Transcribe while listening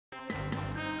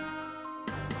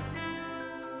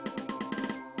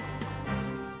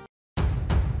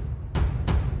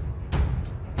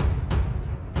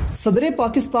सदर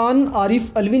पाकिस्तान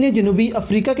आरिफ अलवी ने जनूबी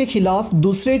अफ्रीका के खिलाफ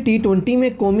दूसरे T20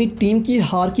 में कौमी टीम की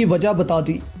हार की वजह बता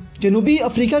दी। जनूबी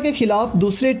अफ्रीका के खिलाफ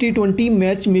दूसरे T20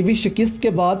 मैच में भी शिकस्त के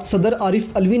बाद सदर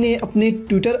आरिफ अलवी ने अपने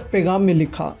ट्विटर पैगाम में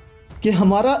लिखा कि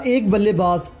हमारा एक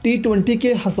बल्लेबाज T20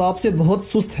 के हिसाब से बहुत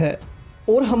सुस्त है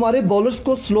और हमारे बॉलर्स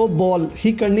को स्लो बॉल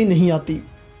ही करनी नहीं आती।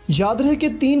 याद रहे कि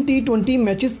 3 T20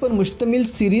 मैचेस पर मुश्तमिल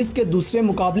सीरीज़ के दूसरे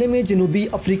मुकाबले में जनूबी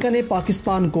अफ्रीका ने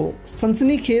पाकिस्तान को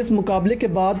सनसनीखेज मुकाबले के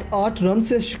बाद 8 रन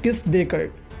से शिकस्त देकर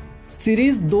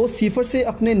सीरीज़ 2-0 से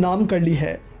अपने नाम कर ली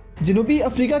है। जनूबी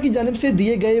अफ्रीका की जानिब से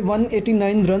दिए गए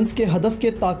 189 रन्स के हदफ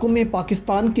के ताक़ुब में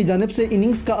पाकिस्तान की जानिब से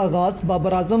इनिंग्स का आगाज़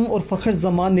बाबर आजम और फ़खर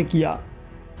जमान ने किया,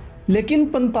 लेकिन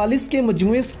 45 के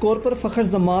मजमूई स्कोर पर फ़खर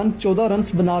जमान 14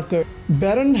 रन्स बनाकर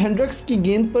बैरन हेंड्रिक्स की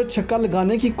गेंद पर छक्का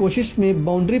लगाने की कोशिश में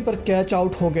बाउंड्री पर कैच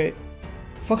आउट हो गए।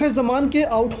 फ़खर जमान के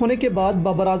आउट होने के बाद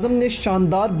बाबर आजम ने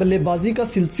शानदार बल्लेबाजी का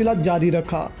सिलसिला जारी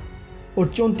रखा और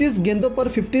 34 गेंदों पर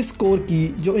 50 स्कोर की,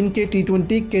 जो इनके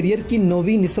T20 करियर की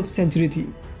 9वीं निसफ सेंचुरी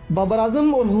थी। बाबर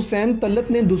आजम और हुसैन तलत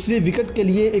ने दूसरी विकेट के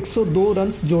लिए 102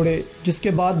 रन्स जोड़े,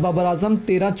 जिसके बाद बाबर आजम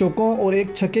 13 चौकों और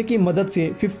एक छक्के की मदद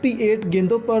से 58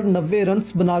 गेंदों पर 90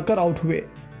 रन्स बनाकर आउट हुए।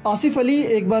 आसिफ अली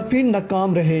एक बार फिर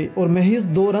नाकाम रहे और महज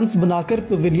 2 रन्स बनाकर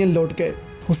पवेलियन लौट गए।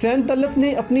 हुसैन तलत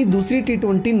ने अपनी दूसरी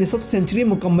T20 निसफ सेंचुरी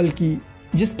मुकम्मल की,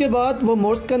 जिसके बाद वो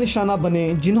मोर्स का निशाना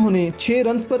बने, जिन्होंने 6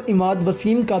 रन्स पर इमाद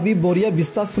वसीम का भी बोरिया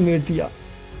बिस्ता समेट दिया।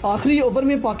 आखिरी ओवर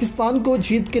में पाकिस्तान को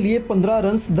जीत के लिए 15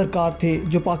 रन्स दरकार थे,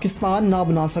 जो पाकिस्तान ना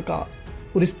बना सका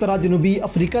और इस तरह जनूबी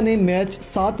अफ्रीका ने मैच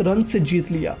 7 रन से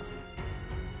जीत लिया।